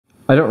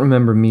I don't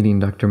remember meeting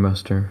Dr.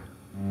 Moster.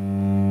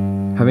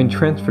 Having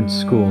transferred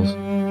schools,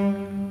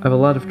 I have a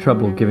lot of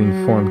trouble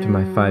giving form to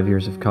my 5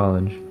 years of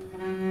college.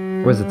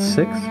 Was it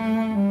 6?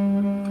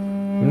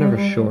 I'm never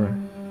sure.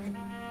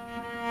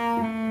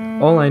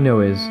 All I know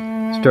is,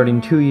 starting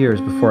 2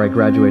 years before I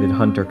graduated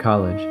Hunter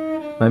College,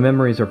 my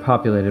memories are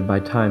populated by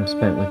time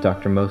spent with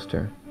Dr.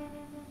 Moster.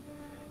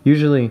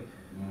 Usually,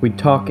 we'd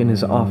talk in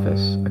his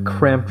office, a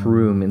cramped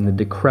room in the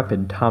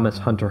decrepit Thomas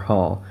Hunter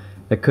Hall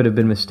that could have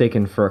been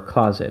mistaken for a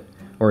closet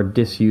or a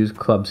disused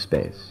club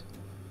space.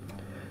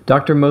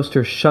 Dr.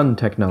 Moster shunned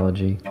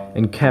technology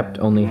and kept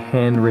only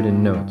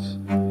handwritten notes.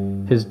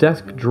 His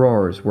desk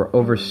drawers were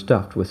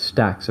overstuffed with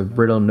stacks of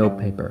brittle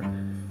notepaper,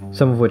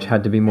 some of which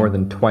had to be more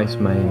than twice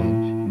my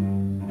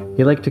age.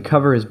 He liked to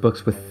cover his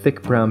books with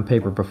thick brown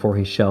paper before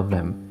he shelved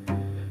them.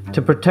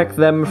 "To protect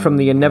them from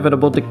the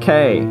inevitable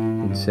decay,"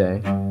 he'd say,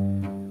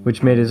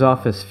 which made his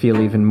office feel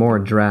even more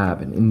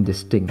drab and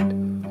indistinct.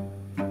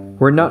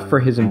 Were it not for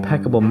his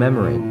impeccable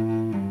memory,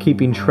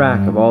 keeping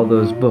track of all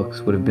those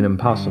books would have been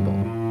impossible.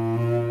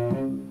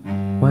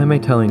 Why am I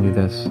telling you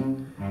this?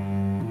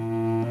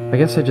 I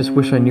guess I just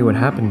wish I knew what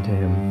happened to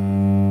him.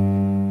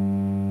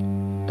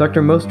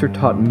 Dr. Moster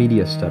taught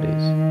media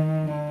studies.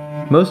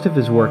 Most of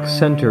his work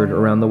centered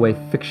around the way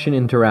fiction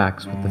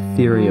interacts with the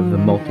theory of the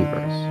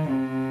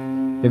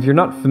multiverse. If you're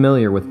not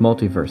familiar with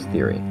multiverse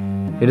theory,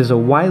 it is a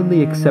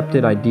widely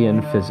accepted idea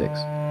in physics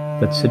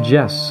that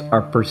suggests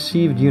our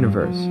perceived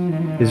universe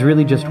is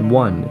really just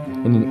one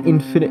in an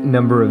infinite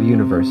number of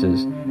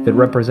universes that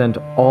represent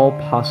all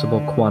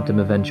possible quantum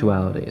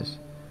eventualities.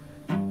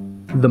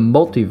 The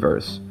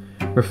multiverse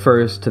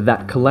refers to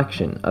that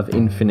collection of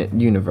infinite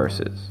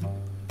universes.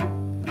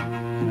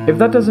 If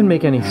that doesn't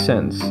make any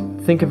sense,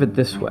 think of it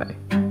this way.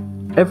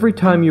 Every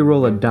time you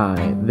roll a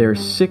die, there are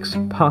 6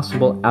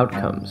 possible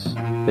outcomes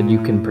that you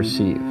can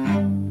perceive.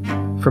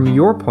 From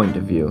your point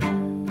of view,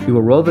 you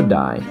will roll the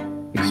die,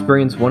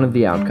 experience one of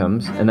the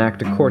outcomes, and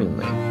act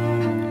accordingly.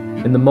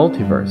 In the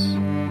multiverse,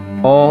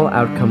 all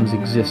outcomes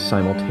exist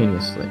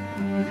simultaneously.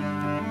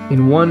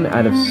 In 1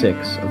 out of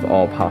 6 of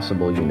all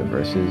possible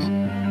universes,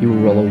 you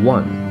will roll a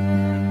 1.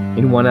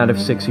 In 1 out of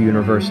 6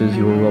 universes,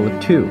 you will roll a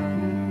 2,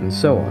 and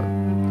so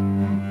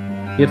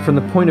on. Yet from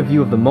the point of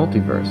view of the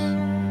multiverse,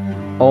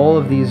 all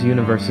of these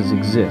universes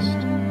exist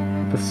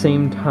at the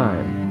same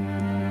time,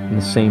 in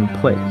the same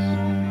place.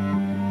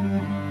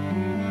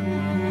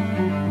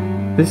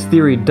 This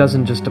theory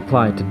doesn't just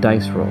apply to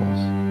dice rolls.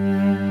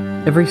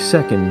 Every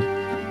second,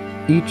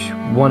 each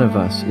one of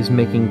us is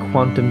making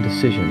quantum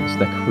decisions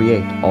that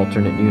create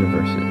alternate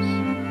universes.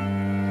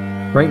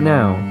 Right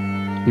now,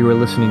 you are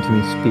listening to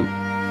me speak.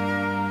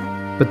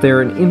 But there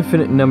are an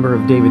infinite number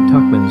of David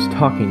Tuchmans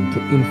talking to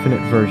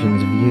infinite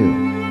versions of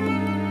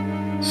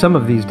you. Some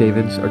of these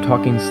Davids are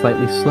talking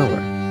slightly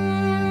slower.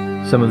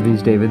 Some of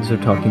these Davids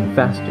are talking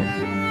faster.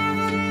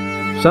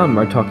 Some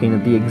are talking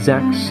at the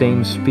exact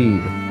same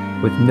speed,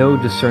 with no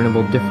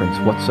discernible difference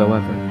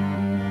whatsoever.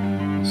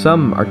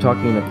 Some are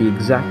talking at the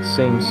exact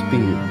same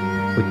speed,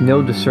 with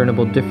no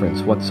discernible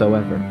difference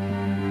whatsoever.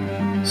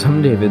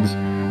 Some Davids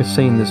are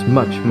saying this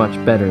much, much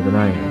better than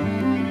I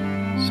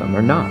am. Some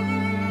are not.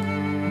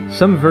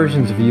 Some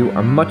versions of you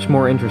are much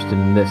more interested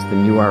in this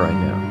than you are right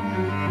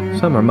now.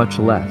 Some are much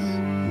less.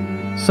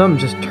 Some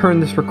just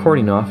turned this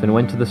recording off and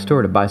went to the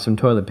store to buy some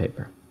toilet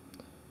paper.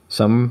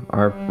 Some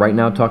are right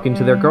now talking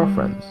to their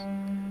girlfriends.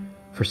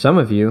 For some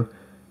of you,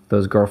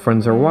 those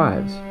girlfriends are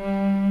wives.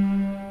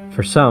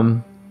 For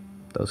some,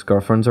 those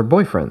girlfriends are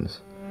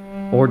boyfriends,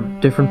 or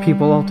different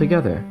people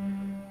altogether,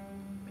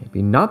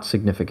 maybe not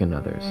significant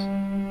others.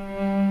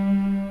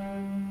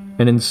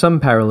 And in some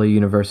parallel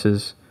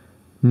universes,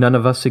 none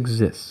of us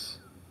exists.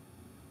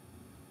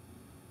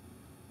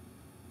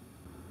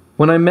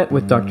 When I met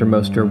with Dr.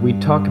 Moster,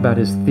 we'd talk about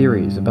his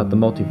theories about the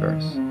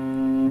multiverse.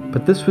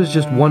 But this was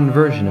just one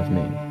version of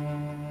me.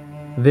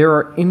 There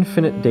are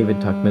infinite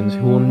David Tuchmans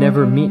who will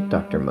never meet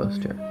Dr.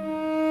 Moster.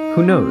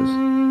 Who knows?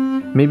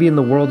 Maybe in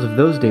the worlds of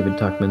those David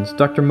Tuchmans,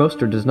 Dr.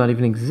 Moster does not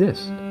even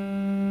exist.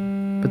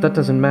 But that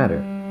doesn't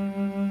matter.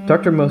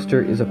 Dr.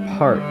 Moster is a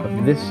part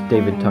of this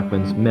David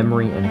Tuchman's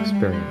memory and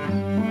experience.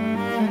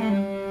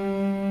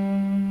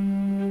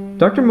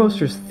 Dr.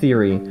 Moster's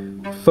theory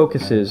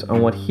focuses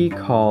on what he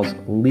calls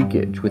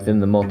leakage within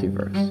the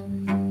multiverse.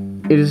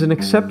 It is an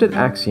accepted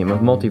axiom of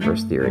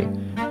multiverse theory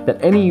that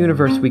any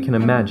universe we can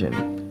imagine,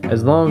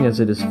 as long as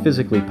it is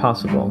physically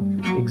possible,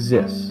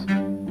 exists.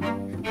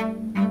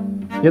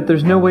 Yet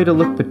there's no way to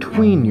look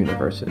between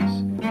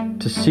universes,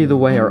 to see the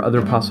way our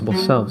other possible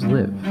selves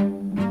live.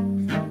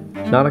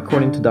 Not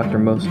according to Dr.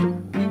 Moster.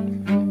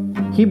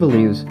 He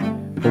believes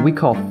what we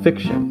call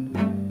fiction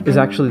is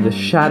actually the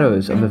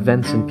shadows of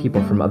events and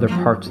people from other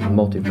parts of the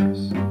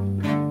multiverse.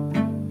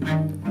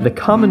 The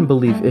common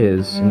belief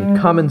is, and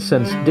common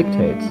sense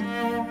dictates,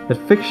 that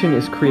fiction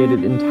is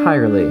created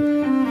entirely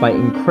by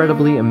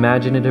incredibly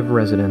imaginative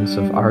residents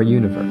of our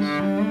universe.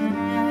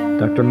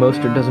 Dr.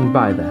 Moster doesn't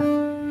buy that.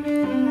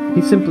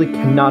 He simply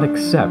cannot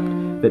accept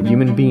that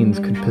human beings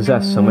could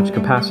possess so much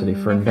capacity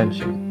for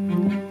invention.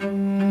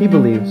 He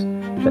believes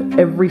that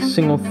every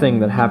single thing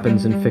that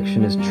happens in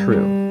fiction is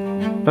true,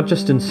 not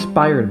just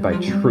inspired by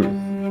truth,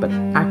 but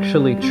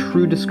actually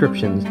true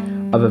descriptions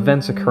of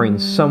events occurring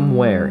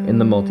somewhere in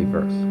the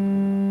multiverse.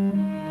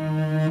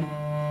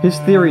 His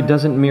theory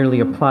doesn't merely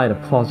apply to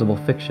plausible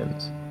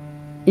fictions.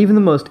 Even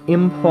the most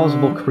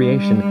implausible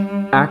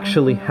creation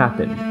actually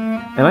happened,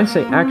 and I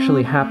say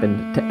actually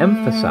happened to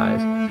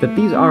emphasize that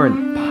these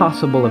aren't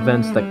possible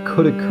events that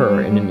could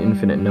occur in an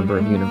infinite number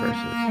of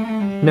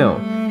universes. No,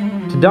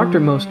 to Dr.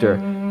 Moster,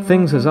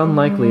 things as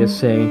unlikely as,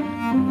 say,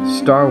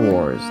 Star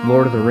Wars,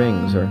 Lord of the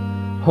Rings, or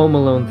Home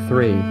Alone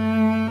 3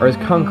 are as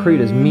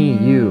concrete as me,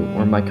 you,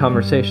 or my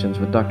conversations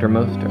with Dr.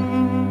 Moster.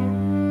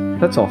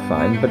 That's all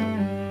fine, but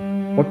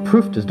what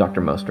proof does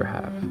Dr. Moster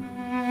have?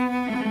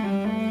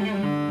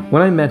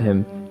 When I met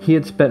him, he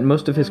had spent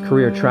most of his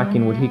career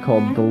tracking what he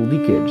called the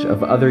leakage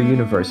of other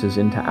universes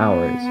into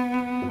ours.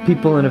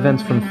 People and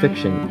events from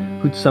fiction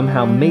who'd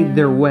somehow made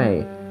their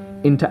way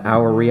into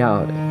our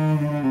reality.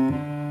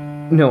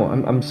 No,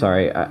 I'm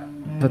sorry,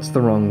 that's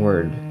the wrong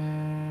word.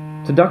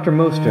 To Dr.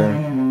 Moster,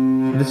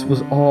 this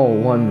was all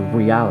one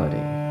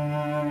reality.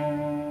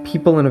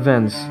 People and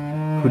events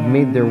who'd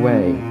made their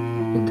way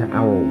into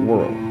our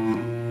world.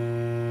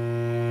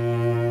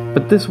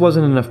 But this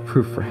wasn't enough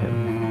proof for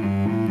him.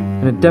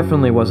 And it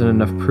definitely wasn't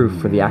enough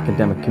proof for the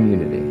academic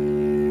community.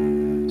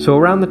 So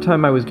around the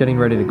time I was getting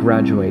ready to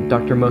graduate,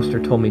 Dr. Moster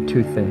told me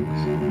two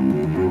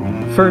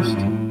things. First,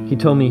 he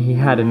told me he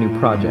had a new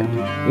project.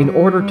 In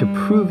order to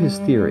prove his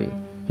theory,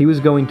 he was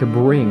going to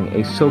bring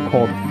a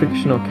so-called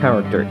fictional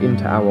character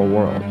into our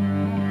world.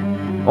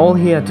 All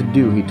he had to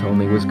do, he told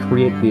me, was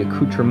create the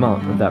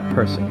accoutrement of that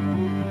person.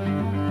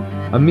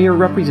 A mere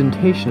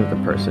representation of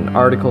the person,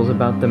 articles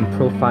about them,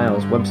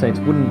 profiles,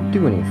 websites wouldn't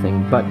do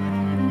anything, but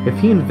if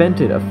he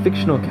invented a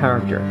fictional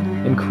character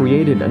and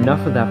created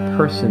enough of that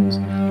person's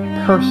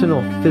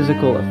personal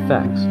physical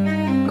effects,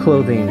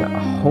 clothing, a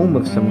home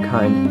of some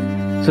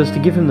kind, so as to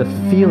give him the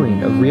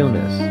feeling of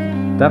realness,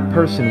 that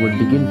person would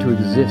begin to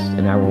exist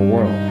in our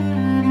world.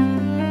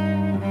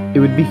 It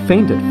would be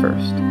faint at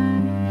first,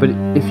 but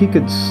if he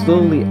could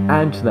slowly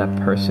add to that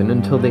person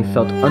until they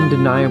felt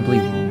undeniably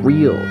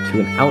real to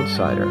an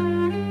outsider,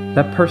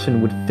 that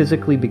person would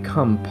physically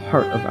become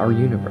part of our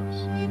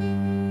universe.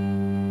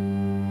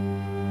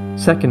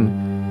 Second,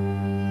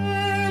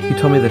 he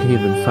told me that he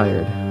had been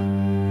fired.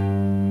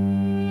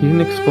 He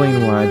didn't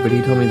explain why, but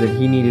he told me that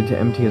he needed to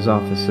empty his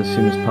office as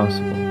soon as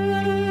possible.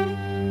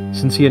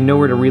 Since he had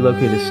nowhere to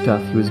relocate his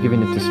stuff, he was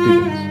giving it to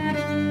students.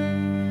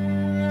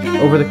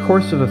 Over the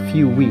course of a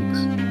few weeks,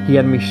 he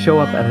had me show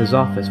up at his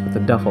office with a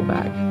duffel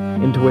bag,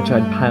 into which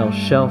I'd pile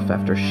shelf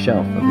after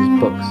shelf of his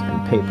books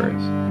and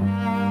papers.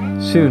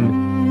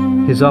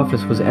 Soon, his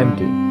office was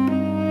empty,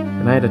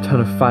 and I had a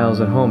ton of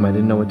files at home I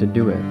didn't know what to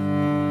do with.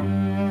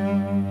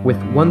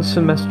 With one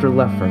semester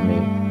left for me,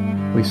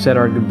 we said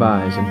our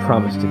goodbyes and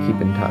promised to keep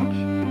in touch.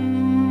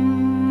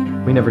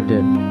 We never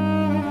did.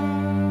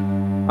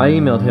 I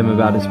emailed him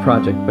about his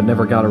project but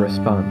never got a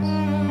response.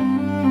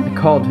 I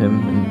called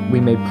him and we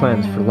made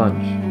plans for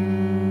lunch.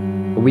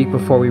 A week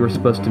before we were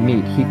supposed to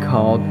meet, he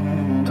called,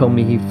 told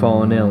me he'd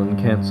fallen ill and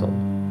canceled.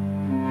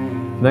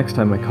 The next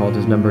time I called,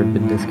 his number had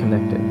been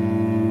disconnected.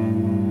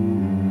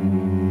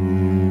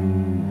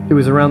 It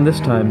was around this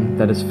time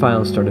that his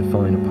files started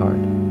falling apart.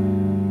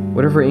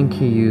 Whatever ink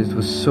he used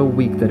was so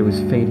weak that it was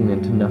fading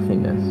into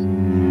nothingness.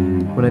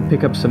 When I'd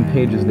pick up some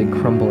pages, they'd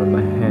crumble in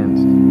my hands.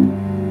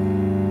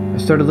 I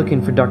started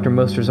looking for Dr.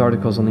 Moster's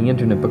articles on the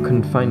internet but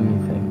couldn't find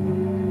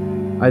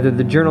anything. Either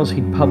the journals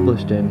he'd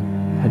published in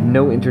had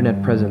no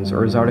internet presence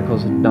or his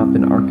articles had not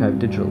been archived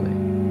digitally,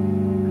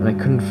 and I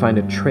couldn't find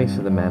a trace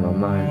of the man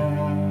online.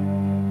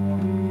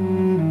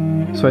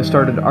 So I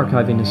started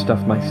archiving his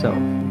stuff myself.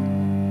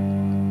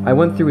 I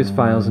went through his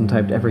files and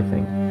typed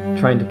everything,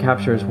 trying to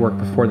capture his work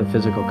before the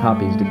physical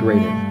copies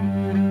degraded.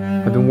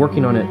 I've been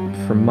working on it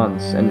for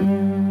months,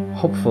 and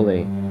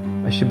hopefully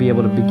I should be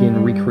able to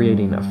begin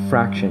recreating a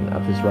fraction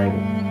of his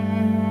writings.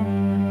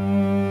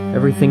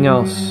 Everything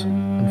else,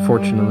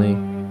 unfortunately,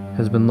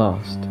 has been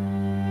lost.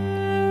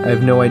 I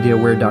have no idea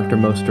where Dr.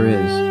 Moster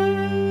is,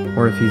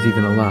 or if he's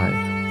even alive.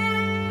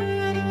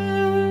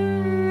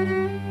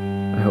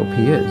 I hope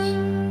he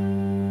is.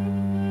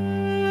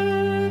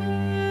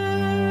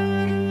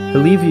 I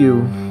leave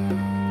you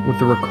with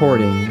the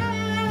recording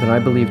that I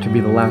believe to be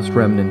the last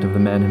remnant of the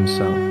man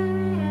himself.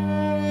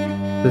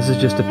 This is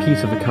just a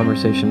piece of the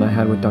conversation I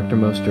had with Dr.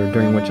 Moster,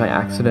 during which I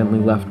accidentally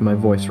left my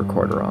voice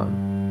recorder on.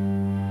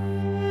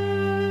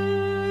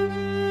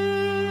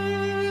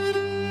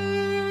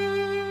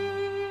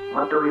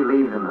 What do we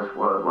leave in this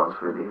world once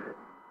we leave it?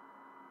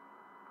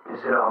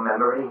 Is it our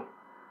memory?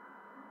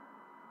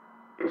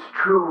 It's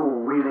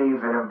true we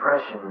leave an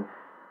impression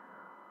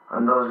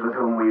on those with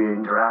whom we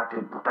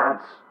interacted, but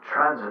that's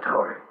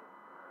transitory.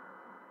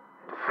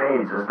 It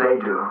fades as they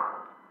do.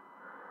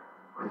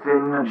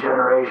 Within a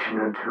generation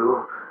or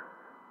two,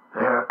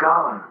 they're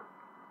gone.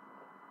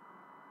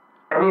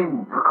 Any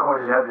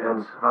recorded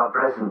evidence of our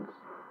presence,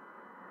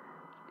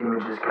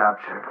 images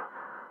captured,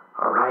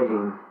 our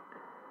writing,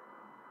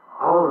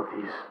 all of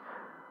these,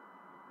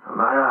 no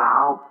matter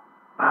how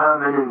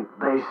permanent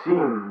they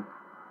seem,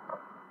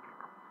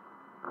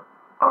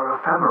 are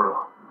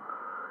ephemeral.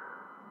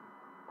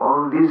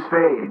 All of these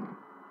fade.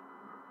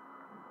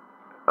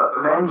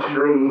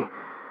 Eventually,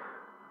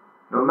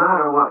 no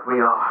matter what we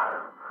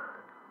are,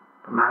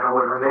 no matter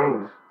what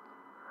remains,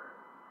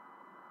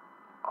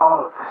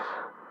 all of this,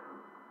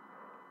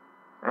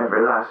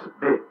 every last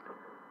bit,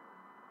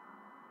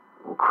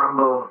 will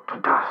crumble to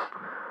dust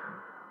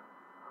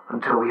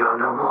until we are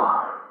no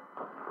more.